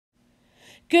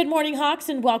Good morning, Hawks,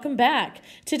 and welcome back.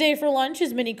 Today for lunch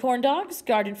is mini corn dogs,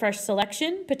 garden fresh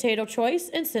selection, potato choice,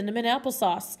 and cinnamon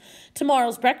applesauce.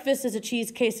 Tomorrow's breakfast is a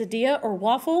cheese quesadilla or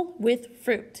waffle with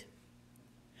fruit.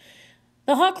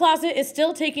 The Hawk Closet is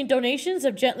still taking donations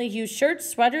of gently used shirts,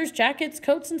 sweaters, jackets,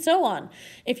 coats, and so on.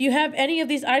 If you have any of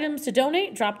these items to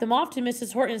donate, drop them off to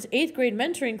Mrs. Horton's 8th grade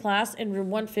mentoring class in room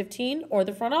 115 or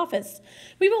the front office.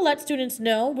 We will let students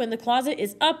know when the closet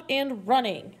is up and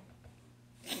running.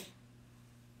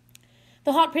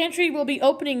 The Hawk Pantry will be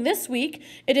opening this week.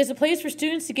 It is a place for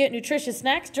students to get nutritious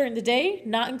snacks during the day,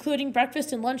 not including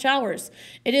breakfast and lunch hours.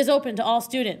 It is open to all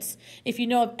students. If you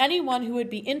know of anyone who would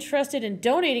be interested in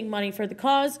donating money for the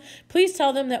cause, please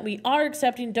tell them that we are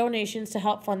accepting donations to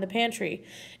help fund the pantry.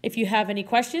 If you have any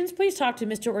questions, please talk to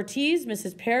Mr. Ortiz,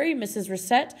 Mrs. Perry, Mrs.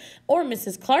 Reset, or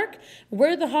Mrs. Clark.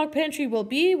 Where the Hawk Pantry will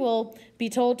be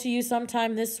told to you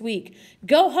sometime this week.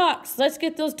 Go Hawks! Let's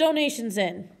get those donations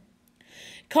in.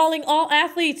 Calling all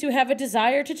athletes who have a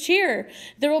desire to cheer.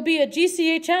 There will be a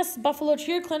GCHS Buffalo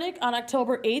Cheer Clinic on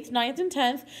October 8th, 9th, and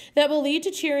 10th that will lead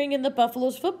to cheering in the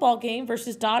Buffalo's football game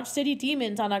versus Dodge City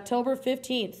Demons on October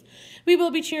 15th. We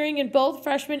will be cheering in both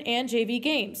freshman and JV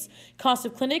games. Cost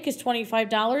of clinic is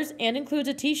 $25 and includes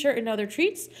a t-shirt and other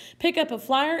treats. Pick up a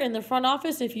flyer in the front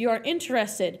office if you are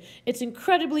interested. It's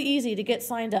incredibly easy to get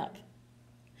signed up.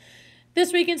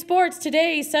 This week in sports,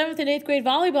 today, 7th and 8th grade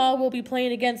volleyball will be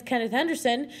playing against Kenneth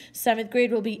Henderson. 7th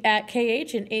grade will be at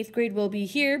KH and 8th grade will be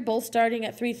here, both starting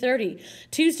at 3:30.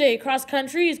 Tuesday, cross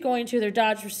country is going to their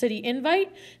Dodge City invite.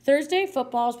 Thursday,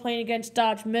 football is playing against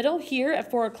Dodge Middle here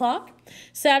at 4 o'clock.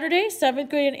 Saturday, 7th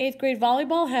grade and 8th grade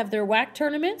volleyball have their WAC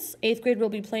tournaments. 8th grade will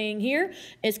be playing here,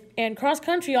 and cross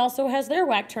country also has their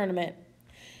WAC tournament.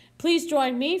 Please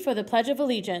join me for the Pledge of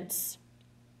Allegiance.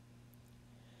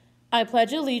 I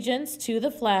pledge allegiance to the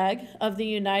flag of the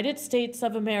United States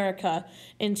of America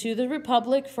and to the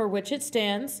republic for which it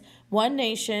stands, one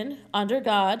nation, under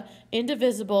God,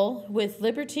 indivisible, with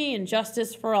liberty and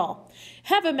justice for all.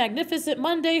 Have a magnificent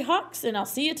Monday, Hawks, and I'll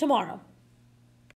see you tomorrow.